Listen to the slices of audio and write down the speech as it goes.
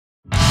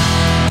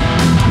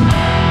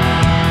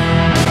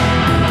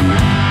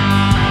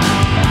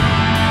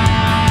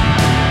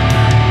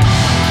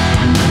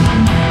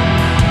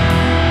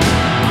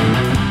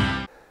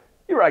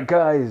Alright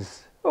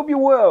guys, hope you're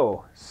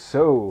well.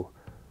 So,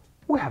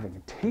 we're having a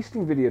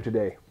tasting video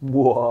today.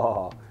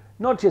 Whoa,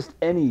 not just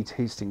any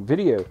tasting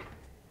video.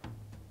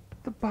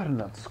 The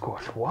butternut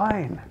squash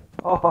wine.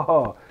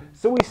 Oh,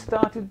 so we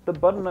started the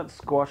butternut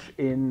squash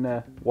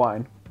in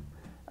wine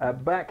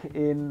back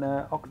in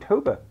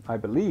October, I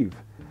believe.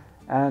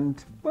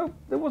 And, well,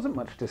 there wasn't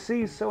much to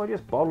see, so I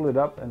just bottled it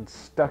up and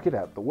stuck it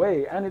out the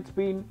way. And it's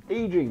been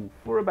aging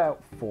for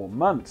about 4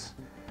 months.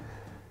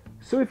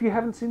 So if you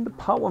haven't seen the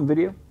part 1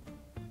 video,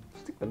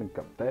 stick the link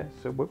up there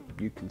so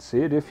you can see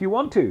it if you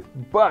want to.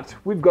 But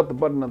we've got the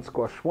butternut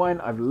squash wine.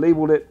 I've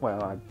labeled it,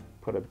 well, I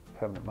put a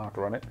permanent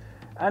marker on it,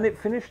 and it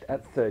finished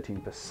at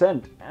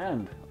 13%.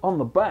 And on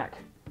the back,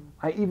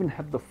 I even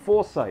had the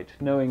foresight,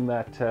 knowing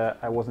that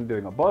I wasn't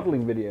doing a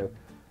bottling video,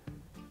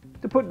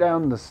 to put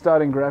down the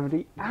starting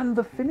gravity and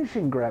the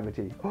finishing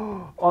gravity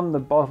on the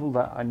bottle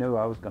that I know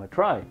I was going to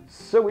try.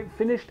 So it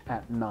finished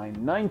at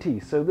 990.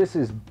 So this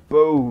is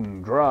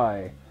bone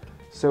dry.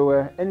 So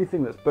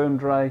anything that's bone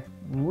dry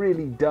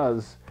really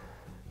does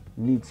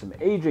need some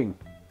aging.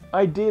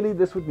 Ideally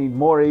this would need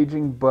more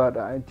aging, but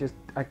I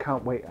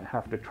can't wait. I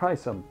have to try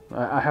some.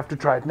 I have to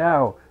try it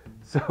now.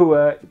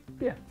 So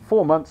yeah,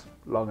 4 months,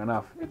 long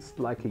enough. It's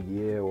like a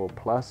year or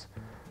plus.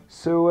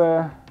 So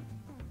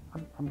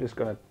I'm just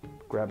gonna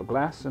grab a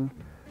glass and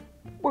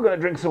we're gonna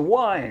drink some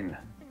wine.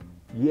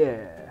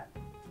 Yeah,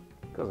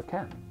 because I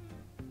can.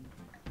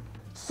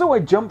 So I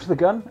jumped the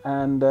gun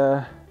and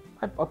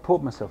I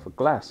poured myself a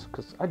glass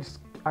because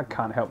I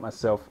can't help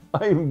myself.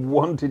 I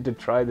wanted to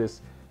try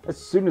this as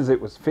soon as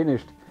it was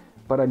finished,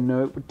 but I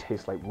know it would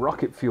taste like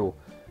rocket fuel.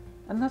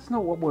 And that's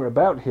not what we're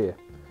about here.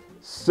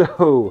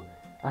 So,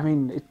 I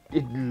mean,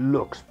 it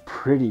looks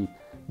pretty.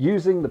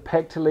 Using the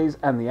pectolase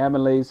and the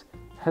amylase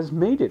has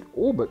made it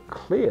all but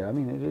clear. I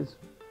mean, it's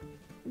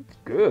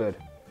good.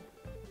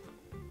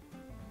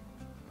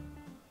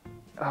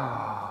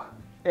 Ah,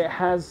 it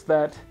has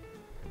that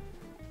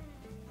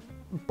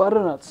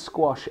butternut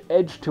squash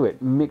edge to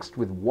it mixed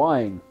with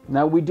wine.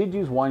 Now we did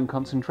use wine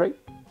concentrate,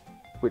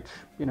 which,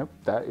 you know,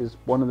 that is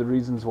one of the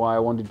reasons why I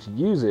wanted to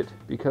use it,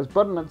 because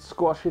butternut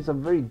squash is a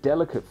very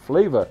delicate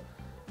flavor,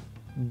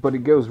 but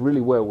it goes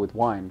really well with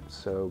wine,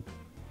 so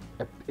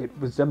it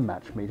was a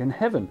match made in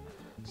heaven.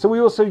 So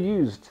we also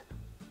used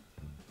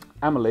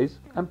amylase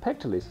and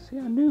pectolase. See,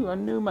 I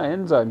knew my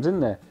enzymes in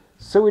there.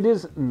 So it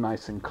is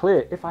nice and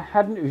clear. If I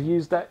hadn't have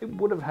used that, it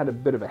would have had a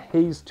bit of a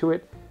haze to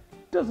it.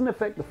 Doesn't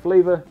affect the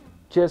flavor,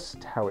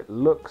 just how it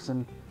looks,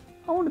 and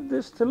I wanted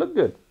this to look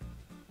good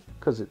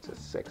because it's a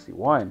sexy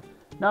wine.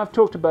 Now I've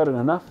talked about it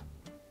enough.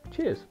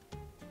 Cheers.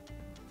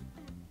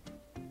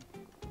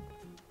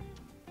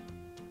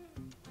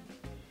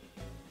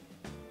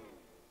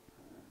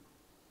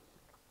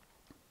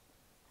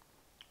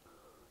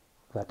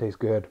 That tastes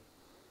good.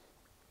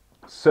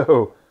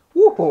 So,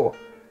 woohoo,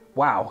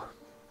 wow,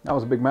 that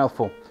was a big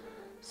mouthful.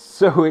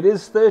 So it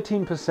is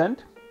 13%,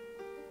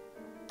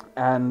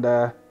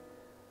 and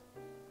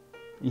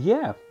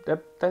yeah,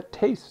 that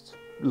tastes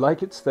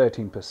like it's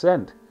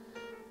 13%.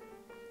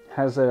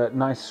 Has a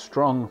nice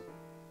strong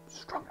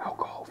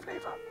alcohol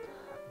flavor.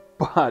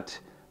 But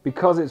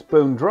because it's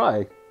bone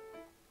dry,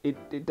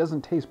 it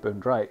doesn't taste bone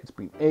dry. It's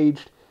been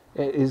aged.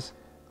 It is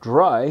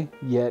dry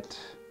yet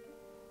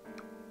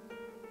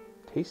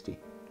tasty.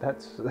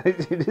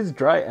 It is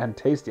dry and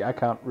tasty. I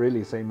can't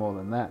really say more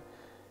than that.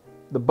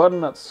 The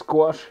butternut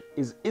squash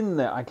is in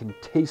there. I can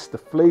taste the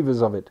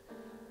flavors of it,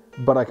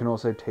 but I can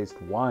also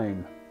taste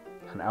wine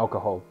and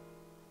alcohol.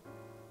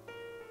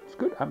 It's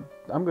good. I'm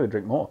going to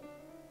drink more.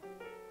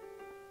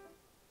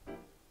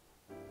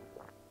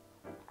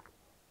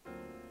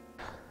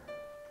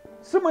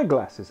 So my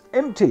glass is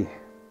empty.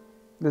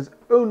 There's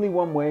only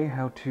one way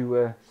how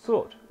to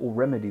sort or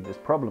remedy this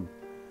problem.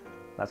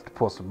 That's to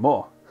pour some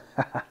more.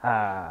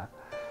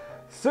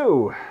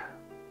 So,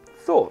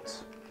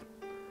 thoughts.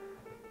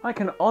 I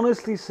can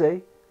honestly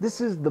say this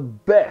is the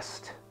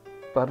best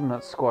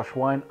butternut squash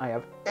wine I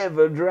have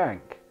ever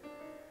drank.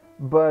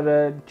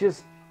 But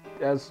just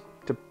as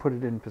to put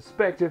it in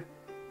perspective,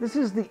 this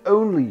is the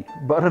only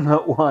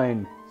butternut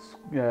wine,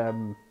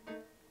 I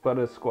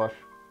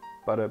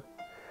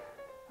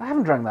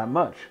haven't drank that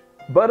much,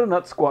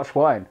 butternut squash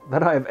wine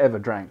that I have ever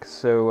drank.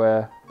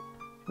 So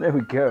there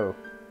we go.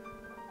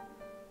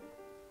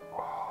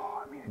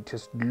 Oh, I mean, it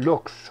just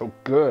looks so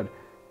good.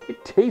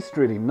 It tastes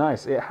really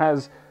nice. It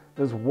has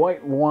this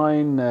white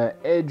wine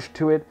edge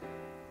to it.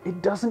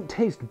 It doesn't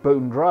taste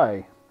bone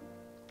dry.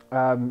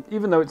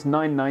 Even though it's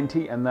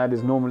 990 and that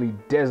is normally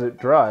desert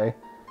dry,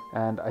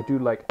 and I do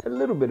like a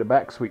little bit of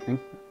back sweetening,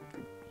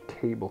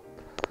 cable,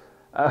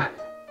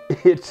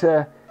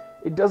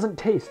 it doesn't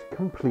taste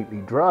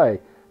completely dry.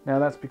 Now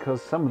that's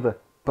because some of the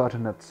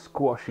butternut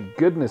squashy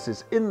goodness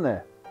is in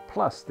there,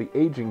 plus the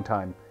aging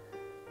time.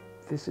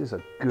 This is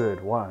a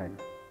good wine.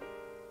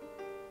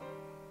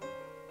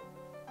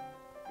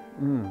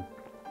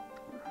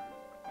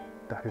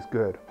 That is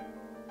good.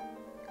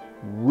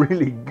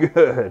 Really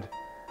good.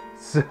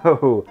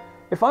 So,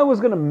 if I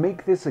was going to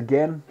make this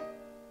again,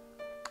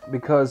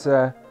 because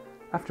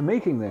after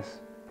making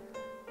this,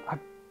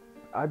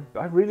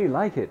 I really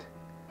like it.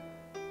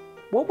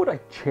 What would I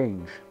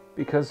change?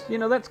 Because, you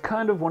know, that's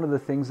kind of one of the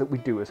things that we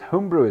do as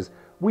homebrewers.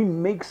 We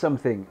make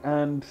something,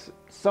 and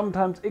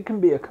sometimes it can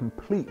be a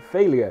complete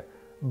failure,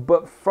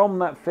 but from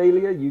that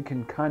failure you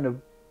can kind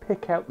of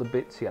pick out the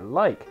bits you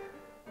like.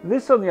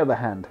 This, on the other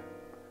hand,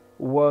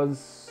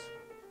 was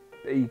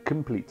a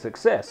complete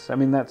success. I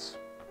mean, let's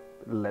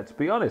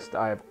be honest,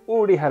 I have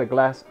already had a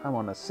glass, I'm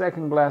on a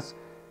second glass.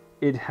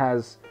 It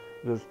has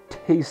those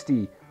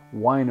tasty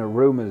wine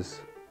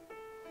aromas,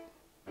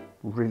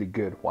 really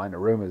good wine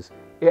aromas.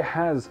 It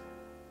has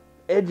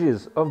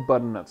edges of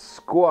butternut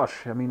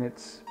squash. I mean,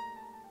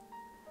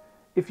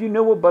 if you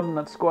know what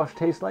butternut squash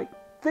tastes like,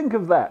 think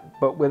of that,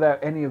 but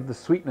without any of the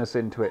sweetness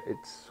into it.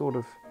 It's sort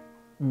of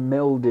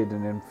melded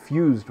and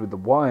infused with the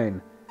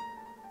wine.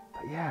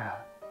 But yeah,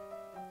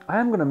 I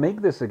am going to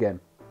make this again,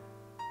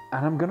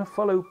 and I'm going to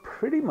follow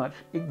pretty much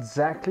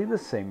exactly the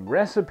same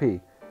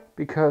recipe,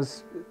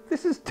 because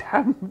this is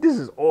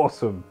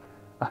awesome.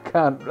 I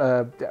can't,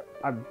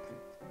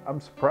 I'm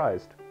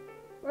surprised.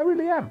 I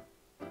really am.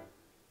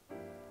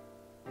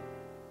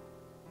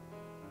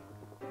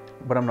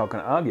 But I'm not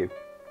going to argue.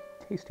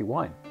 Tasty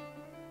wine.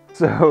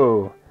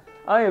 So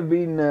I have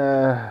been,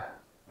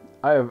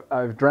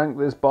 I've drank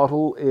this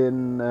bottle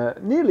in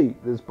nearly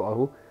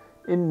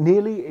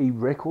a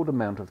record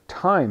amount of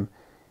time.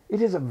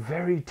 It is a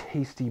very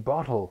tasty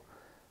bottle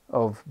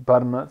of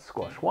butternut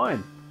squash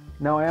wine.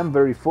 Now, I am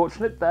very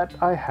fortunate that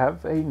I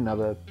have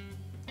another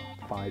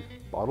 5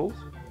 bottles.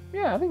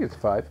 Yeah, I think it's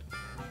 5.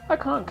 I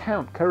can't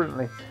count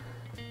currently.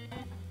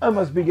 I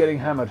must be getting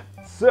hammered.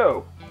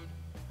 So,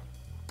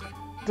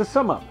 to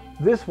sum up,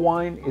 this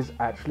wine is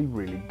actually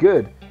really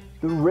good.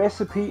 The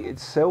recipe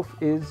itself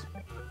is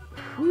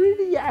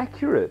pretty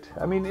accurate.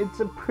 I mean, it's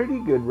a pretty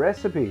good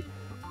recipe.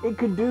 It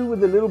could do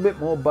with a little bit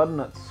more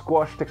butternut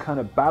squash to kind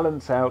of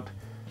balance out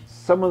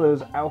some of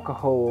those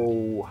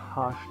alcohol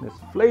harshness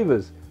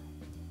flavors.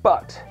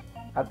 But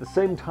at the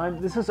same time,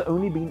 this has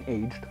only been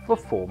aged for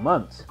 4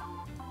 months.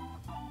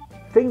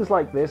 Things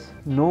like this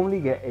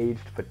normally get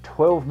aged for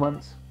 12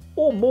 months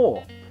or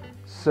more.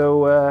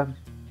 So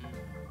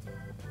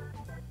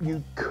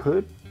you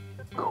could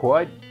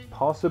quite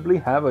possibly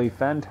have a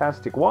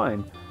fantastic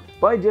wine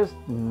by just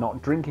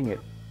not drinking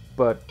it.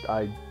 But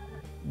I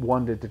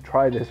wanted to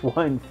try this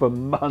wine for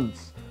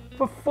months,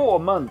 for 4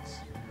 months.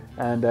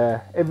 And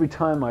every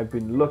time I've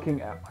been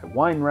looking at my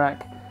wine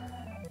rack,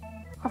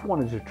 I've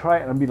wanted to try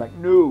it and I've been like,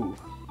 no,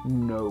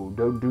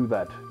 don't do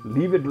that.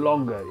 Leave it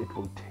longer, it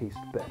will taste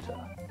better.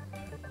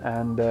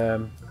 And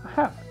I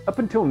have. Up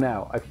until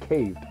now, I've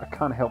caved. I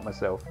can't help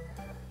myself.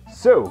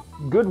 So,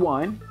 good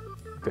wine,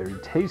 very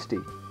tasty.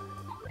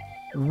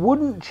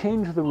 Wouldn't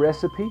change the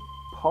recipe.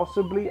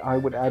 Possibly I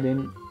would add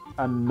in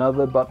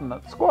another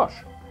butternut squash.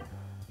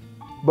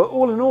 But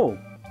all in all,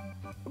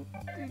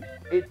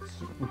 it's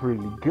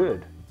really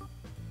good.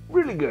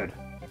 Really good.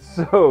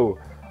 So,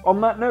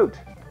 on that note,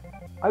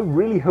 I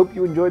really hope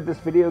you enjoyed this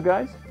video,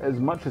 guys, as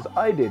much as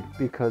I did,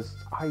 because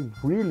I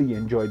really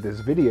enjoyed this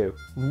video.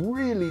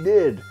 Really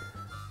did.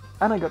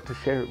 And I got to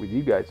share it with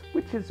you guys,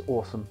 which is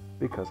awesome,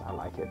 because I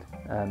like it.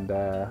 And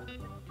I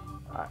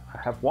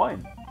have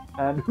wine.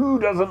 And who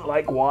doesn't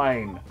like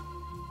wine?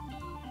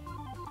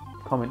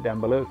 Comment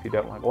down below if you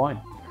don't like wine.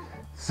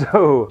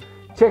 So,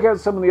 check out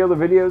some of the other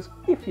videos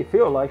if you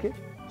feel like it.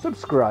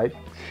 Subscribe,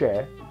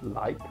 share,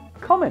 like,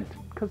 comment.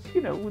 Because,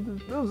 you know,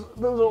 those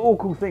are all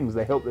cool things.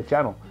 They help the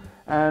channel.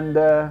 And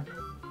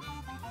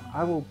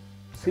I will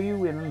see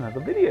you in another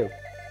video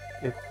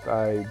if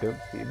I don't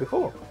see you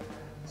before.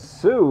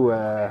 So,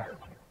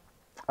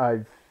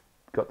 I've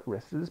got the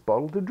rest of this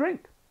bottle to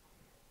drink.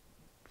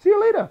 See you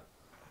later.